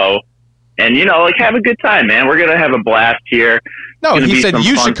and Mo. And, have a good time, man. We're going to have a blast here. No, Gonna he be said some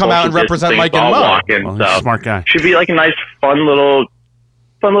you fun should come out and social represent distancing Mike and ball Mo. walking, Well, he's a smart guy. Should be like a nice, fun little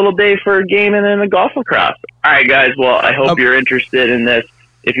day for gaming and a golf lacrosse. All right, guys. Well, I hope you're interested in this.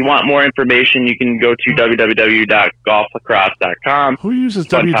 If you want more information, you can go to www.golflacrosse.com. Who uses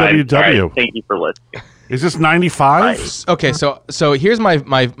Fun times. All www? right, thank you for listening. Is this 95? Okay, so here's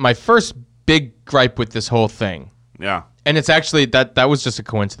my first big gripe with this whole thing. Yeah. And it's actually that was just a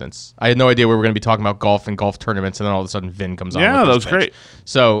coincidence. I had no idea we were going to be talking about golf and golf tournaments, and then all of a sudden Vin comes on. Yeah, with that this was pitch. great.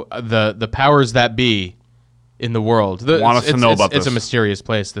 So the powers that be in the world Want us to know about It's a this. mysterious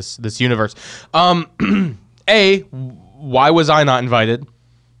place. This universe. Why was I not invited?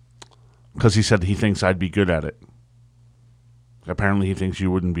 Because he said he thinks I'd be good at it. Apparently, he thinks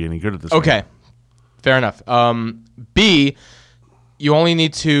you wouldn't be any good at this. Okay, fair enough. B, you only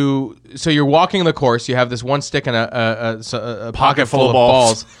need to. So you're walking the course. You have this one stick and a pocket full of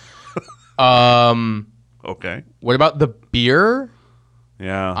balls. Okay. What about the beer?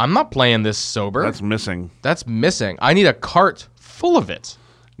 Yeah. I'm not playing this sober. That's missing. That's missing. I need a cart full of it.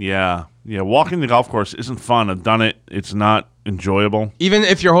 Yeah. Yeah. Walking the golf course isn't fun. I've done it. It's not enjoyable. Even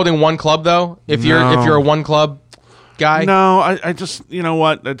if you're holding one club, though, if you're a one club guy. No, I just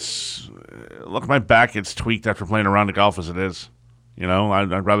what? Look, my back gets tweaked after playing around the golf as it is.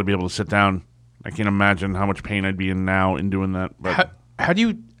 I'd rather be able to sit down. I can't imagine how much pain I'd be in now in doing that. But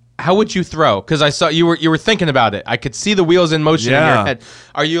How would you throw? Because I saw you were thinking about it. I could see the wheels in motion in your head.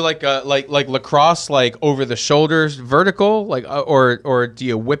 Are you like lacrosse, like over the shoulders, vertical, or do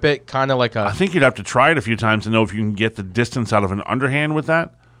you whip it kind of like a? I think you'd have to try it a few times to know if you can get the distance out of an underhand with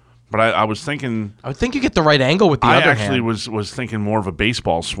that. But I was thinking. I would think you get the right angle with the other hand. I actually was thinking more of a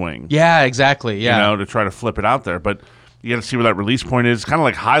baseball swing. Yeah, exactly. Yeah, to try to flip it out there, but you got to see where that release point is. It's kind of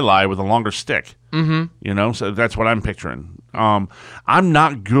like high lie with a longer stick. Mm-hmm. So that's what I'm picturing. I'm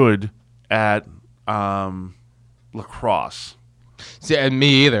not good at lacrosse. See, and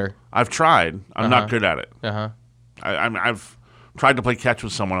me either. I've tried. I'm not good at it. I've tried to play catch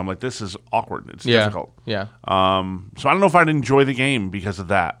with someone. I'm like, this is awkward. It's difficult. Yeah. So I don't know if I'd enjoy the game because of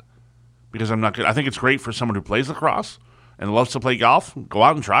that. Because I'm not good. I think it's great for someone who plays lacrosse and loves to play golf. Go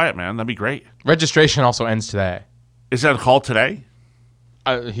out and try it, man. That'd be great. Registration also ends today. Is that a call today?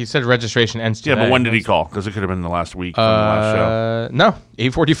 He said registration ends today. Yeah, but when did he call? Because it could have been the last week from the last show. No,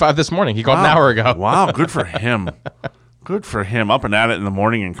 8:45 this morning. He called an hour ago. Wow, good for him. Good for him. Up and at it in the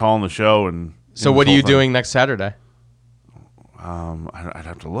morning and calling the show. And So what are you doing next Saturday? I'd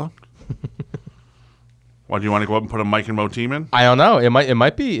have to look. Why do you want to go up and put a Mike and Mo team in? I don't know. It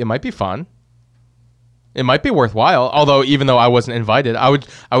might be fun. It might be worthwhile. Although even though I wasn't invited, I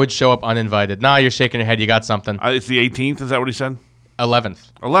would show up uninvited. Nah, you're shaking your head. You got something. It's the 18th. Is that what he said?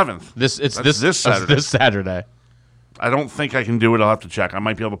 11th. 11th. This This Saturday. This Saturday. I don't think I can do it. I'll have to check. I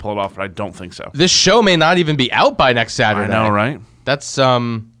might be able to pull it off, but I don't think so. This show may not even be out by next Saturday. I know, right? That's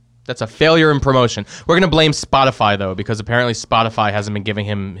a failure in promotion. We're gonna blame Spotify though, because apparently Spotify hasn't been giving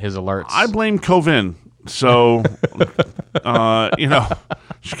him his alerts. I blame Covin. So,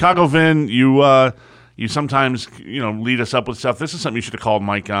 Chicago Vin, you sometimes lead us up with stuff. This is something you should have called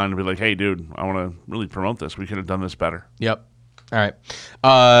Mike on and be like, hey, dude, I want to really promote this. We could have done this better. Yep. All right.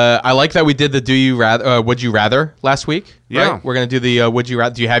 I like that we did the would you rather last week. Yeah. Right? We're gonna do the would you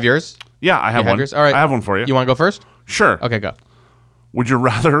rather. Do you have yours? Yeah, I have one. Yours? All right. I have one for you. You want to go first? Sure. Okay, go. Would you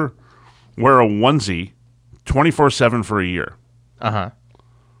rather wear a onesie 24/7 for a year? Uh-huh.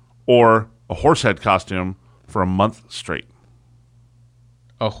 Or a horse head costume for a month straight?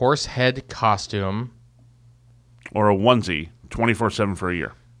 A horse head costume. Or a onesie 24/7 for a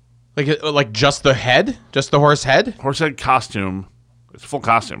year? Like just the head? Just the horse head? Horse head costume. It's full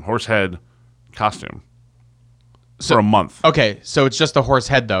costume. Horse head costume. For a month. Okay, so it's just the horse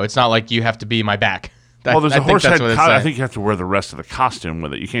head though. It's not like you have to be my back. Well, there's a horse head. I I think you have to wear the rest of the costume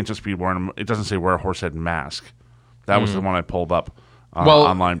with it. You can't just be wearing. It doesn't say wear a horse head mask. That was the one I pulled up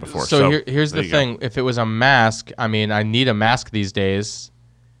online before. So here's the thing: if it was a mask, I mean, I need a mask these days.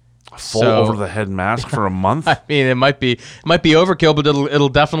 Full over the head mask for a month? I mean, it might be overkill, but it'll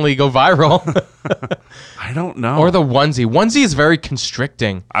definitely go viral. I don't know. Or the onesie. Onesie is very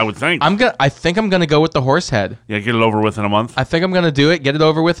constricting. I would think. I think I'm gonna go with the horse head. Yeah, get it over with in a month. I think I'm gonna do it. Get it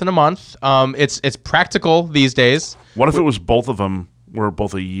over with in a month. It's practical these days. What if it was both of them were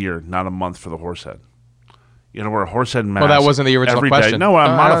both a year, not a month for the horse head? You know, wear a horse head mask. Well, that wasn't the original every question. Day. No,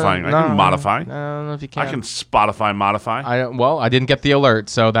 I'm modifying. I can modify. I don't know if you can. I can Spotify modify. I didn't get the alert,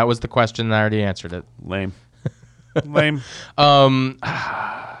 so that was the question, and I already answered it. Lame. Lame. I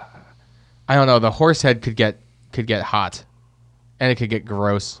don't know. The horse head could get hot, and it could get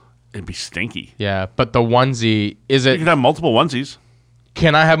gross. It'd be stinky. Yeah, but the onesie is it? You can have multiple onesies.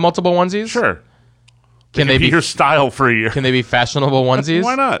 Can I have multiple onesies? Sure. Can they be your style for a year? Can they be fashionable onesies?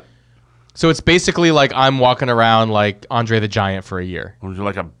 Why not? So it's basically like I'm walking around like Andre the Giant for a year. Or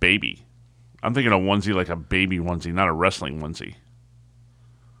like a baby. I'm thinking a onesie like a baby onesie, not a wrestling onesie.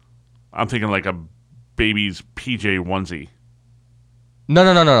 I'm thinking like a baby's PJ onesie.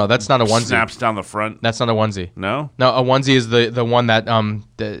 No. That's not a onesie. Snaps down the front. That's not a onesie. No? No, a onesie is the one that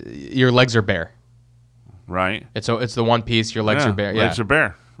your legs are bare. Right. It's the one piece. Your legs are bare. Yeah. Legs are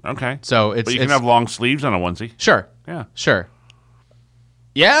bare. Okay. So but you can have long sleeves on a onesie. Sure. Yeah. Sure.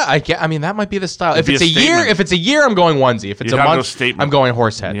 Yeah, I mean that might be the style. It'd If it's a year, I'm going onesie. If it's a month, I'm going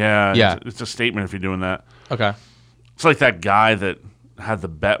horse head. Yeah. Yeah. It's a statement if you're doing that. Okay. It's like that guy that had the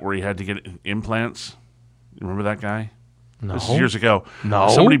bet where he had to get implants. You remember that guy? No. This is years ago. No.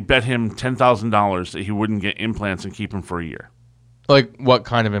 Somebody bet him $10,000 that he wouldn't get implants and keep him for a year. Like what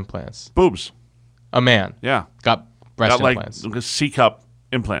kind of implants? Boobs. A man. Yeah. Got breast Got implants. like C-cup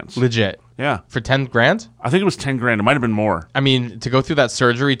implants. Legit. Yeah. For 10 grand? I think it was 10 grand. It might have been more. I mean, to go through that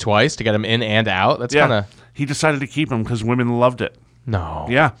surgery twice to get him in and out, that's kind of... He decided to keep him because women loved it. No.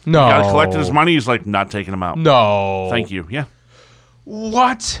 Yeah. No. He got collected his money. He's like, not taking him out. No. Thank you. Yeah.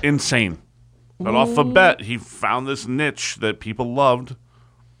 What? Insane. But off a bet, he found this niche that people loved.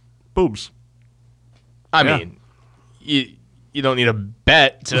 Boobs. I mean, you don't need a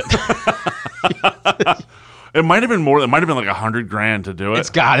bet to... It might have been more. It might have been like $100 grand to do it. It's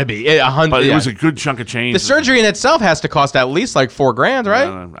got to be. 100. But it was a good chunk of change. The surgery in itself has to cost at least like $4 grand, right?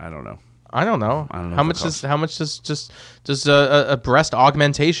 I don't know. I don't know. How much does a breast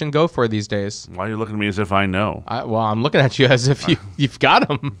augmentation go for these days? Why are you looking at me as if I know? I'm looking at you as if you've got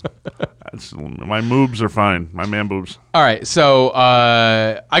them. My moobs are fine. My man boobs. All right, so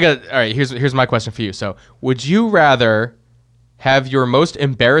all right. Here's my question for you. So, would you rather have your most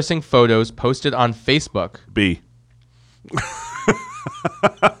embarrassing photos posted on Facebook? B.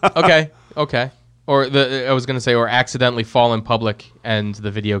 Okay. Or I was gonna say, or accidentally fall in public and the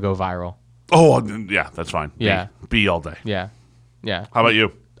video go viral. Oh yeah, that's fine. Yeah. B all day. Yeah. How about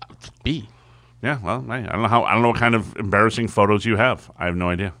you? B. Yeah. Well, I don't know what kind of embarrassing photos you have. I have no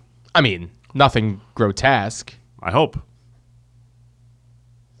idea. I mean, nothing grotesque. I hope.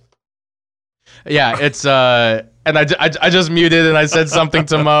 Yeah, it's and I just muted and I said something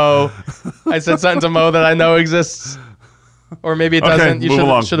to Mo. I said something to Mo that I know exists. Or maybe it doesn't. You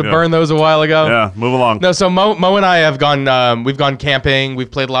should have burned those a while ago. Yeah, move along. No, so Mo and I have gone. We've gone camping. We've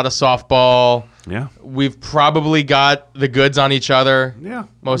played a lot of softball. Yeah. We've probably got the goods on each other. Yeah.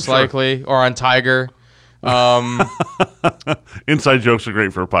 Most likely, or on Tiger. Inside jokes are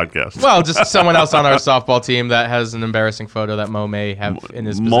great for a podcast. Well, just someone else on our softball team that has an embarrassing photo that Mo may have in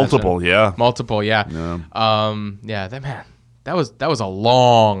his possession. Multiple, yeah. Yeah. That was a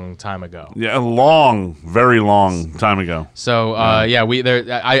long time ago. Yeah, very long time ago. So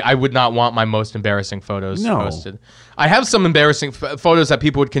I would not want my most embarrassing photos posted. I have some embarrassing photos that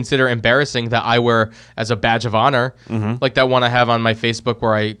people would consider embarrassing that I wear as a badge of honor, like that one I have on my Facebook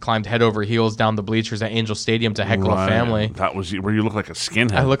where I climbed head over heels down the bleachers at Angel Stadium to heckle a family. That was where you look like a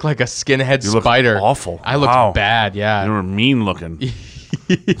skinhead. I look like a skinhead spider. Awful. I looked bad. Yeah, you were mean looking.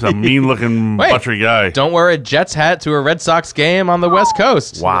 It's a mean-looking, buttery guy. Don't wear a Jets hat to a Red Sox game on the West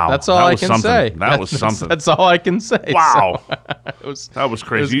Coast. Wow. That's all I can say. That was something. That's all I can say. Wow. So, that was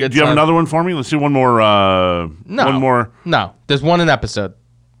crazy. Do you have another one for me? Let's do one more. No. One more. No. There's one an episode.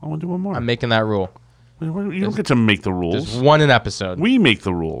 I want to do one more. I'm making that rule. You don't get to make the rules. There's one an episode. We make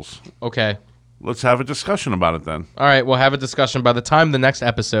the rules. Okay. Let's have a discussion about it then. All right. We'll have a discussion by the time the next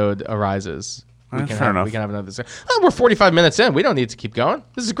episode arises. Fair enough. We can have another discussion. Oh, we're 45 minutes in. We don't need to keep going.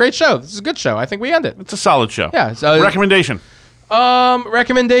 This is a great show. This is a good show. I think we end it. It's a solid show. Yeah. So, recommendation.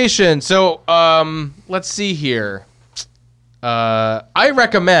 Recommendation. So, let's see here. I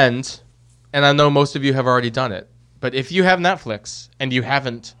recommend, and I know most of you have already done it, but if you have Netflix and you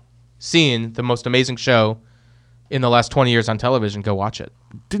haven't seen the most amazing show in the last 20 years on television, go watch it.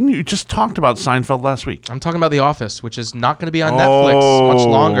 Didn't you just talked about Seinfeld last week? I'm talking about The Office, which is not going to be on Netflix much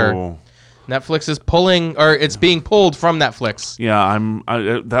longer. Netflix is pulling, or it's being pulled from Netflix. Yeah,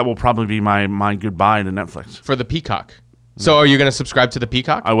 that will probably be my goodbye to Netflix. For the Peacock. So are you going to subscribe to the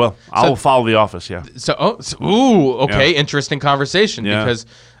Peacock? I will. I'll follow The Office, yeah. Okay, interesting conversation. Yeah. Because,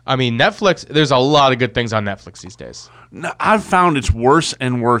 I mean, Netflix, there's a lot of good things on Netflix these days. I've found it's worse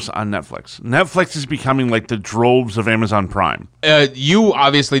and worse on Netflix. Netflix is becoming like the droves of Amazon Prime. You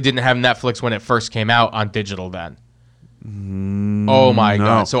obviously didn't have Netflix when it first came out on digital then. Oh my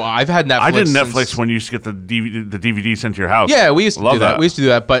God! So I've had Netflix. I did Netflix when you used to get the DVD sent to your house. Yeah, we used to Love do that. We used to do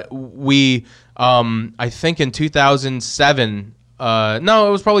that, but we, I think in 2007. No,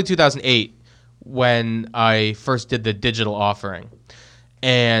 it was probably 2008 when I first did the digital offering,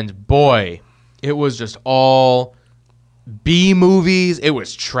 and boy, it was just all B movies. It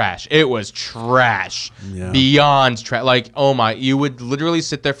was trash. It was trash. Yeah. Beyond trash. Like, oh my, you would literally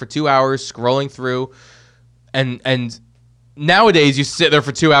sit there for 2 hours scrolling through, and nowadays you sit there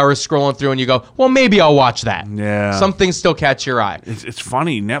for 2 hours scrolling through and you go, well, maybe I'll watch that. Yeah. Some things still catch your eye. It's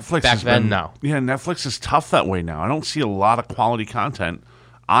funny. Netflix Back has then, been, no. Yeah, Netflix is tough that way now. I don't see a lot of quality content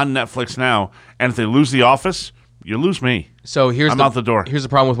on Netflix now. And if they lose The Office, you lose me. So I'm out the door. Here's the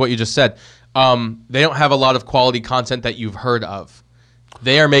problem with what you just said. They don't have a lot of quality content that you've heard of.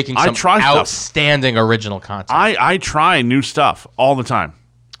 They are making some outstanding original content. I try new stuff all the time.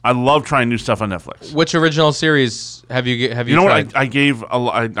 I love trying new stuff on Netflix. Which original series have you You know tried? what? I gave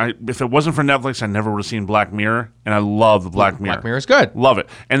if it wasn't for Netflix, I never would have seen Black Mirror, and I love the Black Mirror. Black Mirror is good. Love it.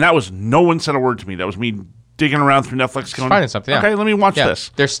 And that was no one said a word to me. That was me digging around through Netflix, going, finding something. Yeah. Okay, let me watch this.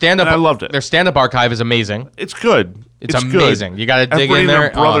 Their stand-up. And I loved it. Their stand-up archive is amazing. It's good. It's amazing. Good. You got to dig Everybody in and there.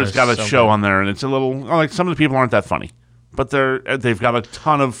 their brother's got a so show good. on there, and it's a little like some of the people aren't that funny, but they've got a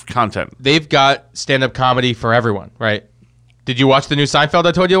ton of content. They've got stand-up comedy for everyone, right? Did you watch the new Seinfeld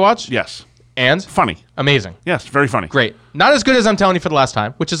I told you to watch? Yes. And? Funny. Amazing. Yes, very funny. Great. Not as good as I'm telling you for the last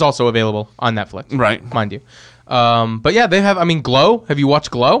time, which is also available on Netflix. Right. Mind you. But yeah, they have, I mean, Glow. Have you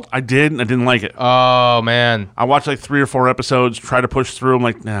watched Glow? I did, and I didn't like it. Oh, man. I watched like 3 or 4 episodes, try to push through. I'm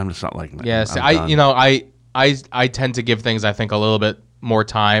like, nah, I'm just not liking it. Yes. I'm done. I tend to give things, I think, a little bit more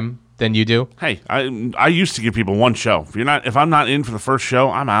time than you do. Hey, I used to give people one show. If I'm not in for the first show,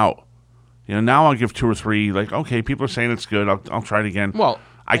 I'm out. Now I'll give 2 or 3. Like, okay, people are saying it's good. I'll try it again. Well,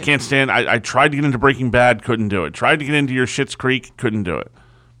 I can't stand. I tried to get into Breaking Bad, couldn't do it. Tried to get into your Schitt's Creek, couldn't do it.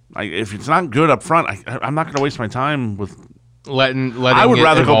 If it's not good up front, I'm not going to waste my time with letting. I would it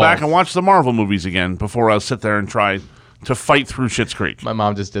rather go evolve. back and watch the Marvel movies again before I'll sit there and try to fight through Schitt's Creek. My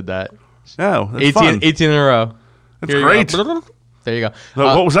mom just did that. Oh, that's 18, fun. 18 in a row. That's great. There you go.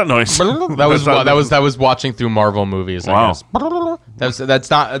 What was that noise? that was watching through Marvel movies. I Wow. guess. That's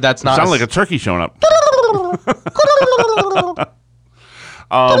not. Sounded like a turkey showing up.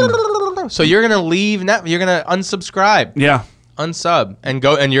 So you're gonna leave Net. You're gonna unsubscribe. Yeah. Unsub and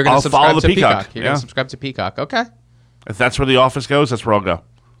go, and you're gonna I'll subscribe follow to the Peacock. Peacock. You're Yeah. gonna subscribe to Peacock. Okay. If that's where The Office goes, that's where I'll go.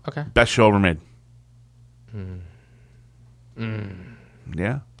 Okay. Best show ever made.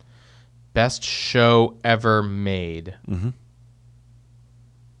 Yeah. Best show ever made.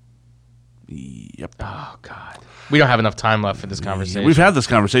 Yep. Oh God. We don't have enough time left for this conversation. We've had this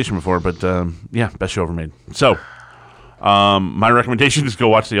conversation before, but yeah, best show ever made. So, my recommendation is go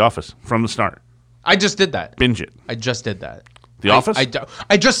watch The Office from the start. I just did that. Binge it. I just did that. The Office?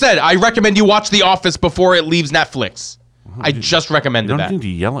 I just said I recommend you watch The Office before it leaves Netflix. I just You recommended don't that. need to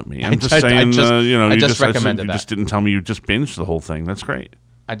yell at me. I'm just I saying, just- I you just recommended you that. just didn't tell me you just binged the whole thing. That's great.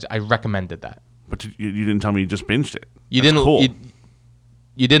 I recommended that. But you didn't tell me you just binged it. You That's didn't. Cool.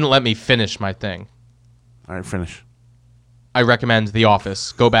 You didn't let me finish my thing. All right, finish. I recommend The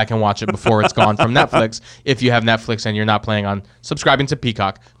Office. Go back and watch it before it's gone from Netflix. If you have Netflix and you're not planning on subscribing to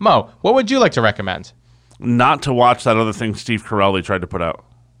Peacock, Mo, what would you like to recommend? Not to watch that other thing Steve Carell tried to put out.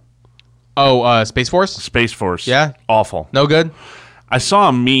 Oh, Space Force. Space Force. Yeah? Awful. No good. I saw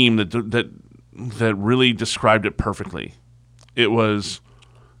a meme that really described it perfectly. It was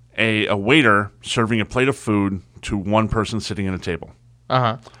a waiter serving a plate of food to one person sitting at a table.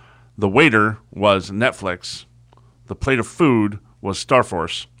 Uh-huh. The waiter was Netflix. The plate of food was Star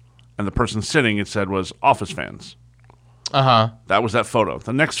Force. And the person sitting, it said, was Office fans. Uh-huh. That was that photo.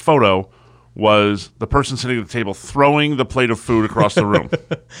 The next photo was the person sitting at the table throwing the plate of food across the room.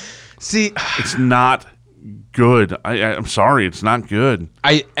 See, it's not good. I'm sorry, it's not good.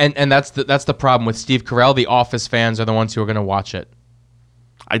 And that's the problem with Steve Carell. The Office fans are the ones who are going to watch it.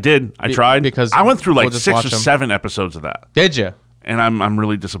 I did. I tried. Because I went through like we'll just 6 watch or them. 7 episodes of that. Did you? And I'm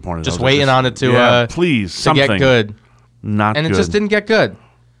really disappointed. Just I was like, waiting on it to please to something get good. Not and good. it just didn't get good.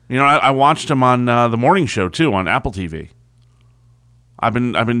 You know, I watched him on the morning show too on Apple TV. I've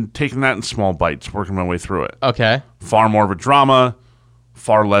been taking that in small bites, working my way through it. Okay. Far more of a drama,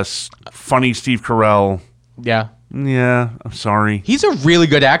 far less funny Steve Carell. Yeah. Yeah, I'm sorry. He's a really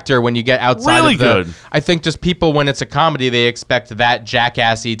good actor when you get outside Really of the... good. I think just people, when it's a comedy, they expect that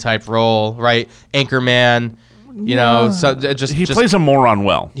jackassy type role, right? Anchorman, you know, so He plays a moron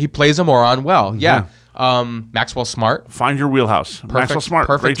well. He plays a moron well, yeah. Maxwell Smart. Find your wheelhouse. Maxwell Smart,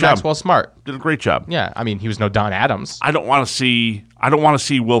 Perfect great job. Maxwell Smart. Did a great job. Yeah, I mean, he was no Don Adams. I don't want to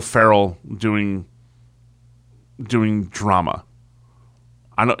see Will Ferrell doing drama.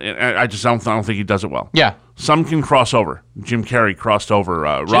 I don't think he does it well. Yeah. Some can cross over. Jim Carrey crossed over.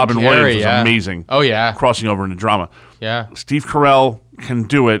 Robin Williams was amazing. Oh, yeah. Crossing over into drama. Yeah. Steve Carell can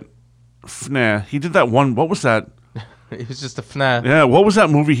do it. Nah, he did that one. What was that? He was just a FNAF. Yeah, what was that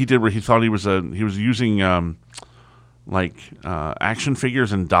movie he did where he thought he was using action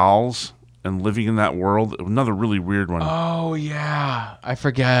figures and dolls and living in that world? Another really weird one. Oh, yeah. I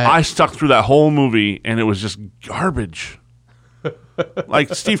forget. I stuck through that whole movie and it was just garbage.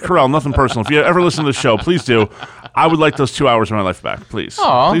 Like Steve Carell, nothing personal. If you ever listen to the show, please do. I would like those 2 hours of my life back, please.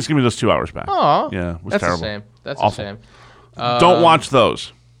 Aw. Please give me those 2 hours back. Aw. Yeah, it was That's terrible. a shame. That's Awful. a shame. Don't watch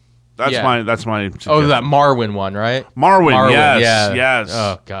those. That's Yeah. my Oh, suggestion. that Marwin one, right? Marwin, yes, yeah. yes.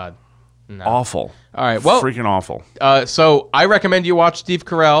 Oh, God. No. Awful. All right, well- freaking awful. So I recommend you watch Steve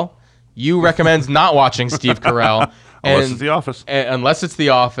Carell. You recommend not watching Steve Carell. Unless it's The Office. Unless it's The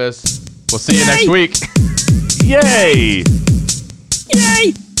Office. We'll see you next week. Yay!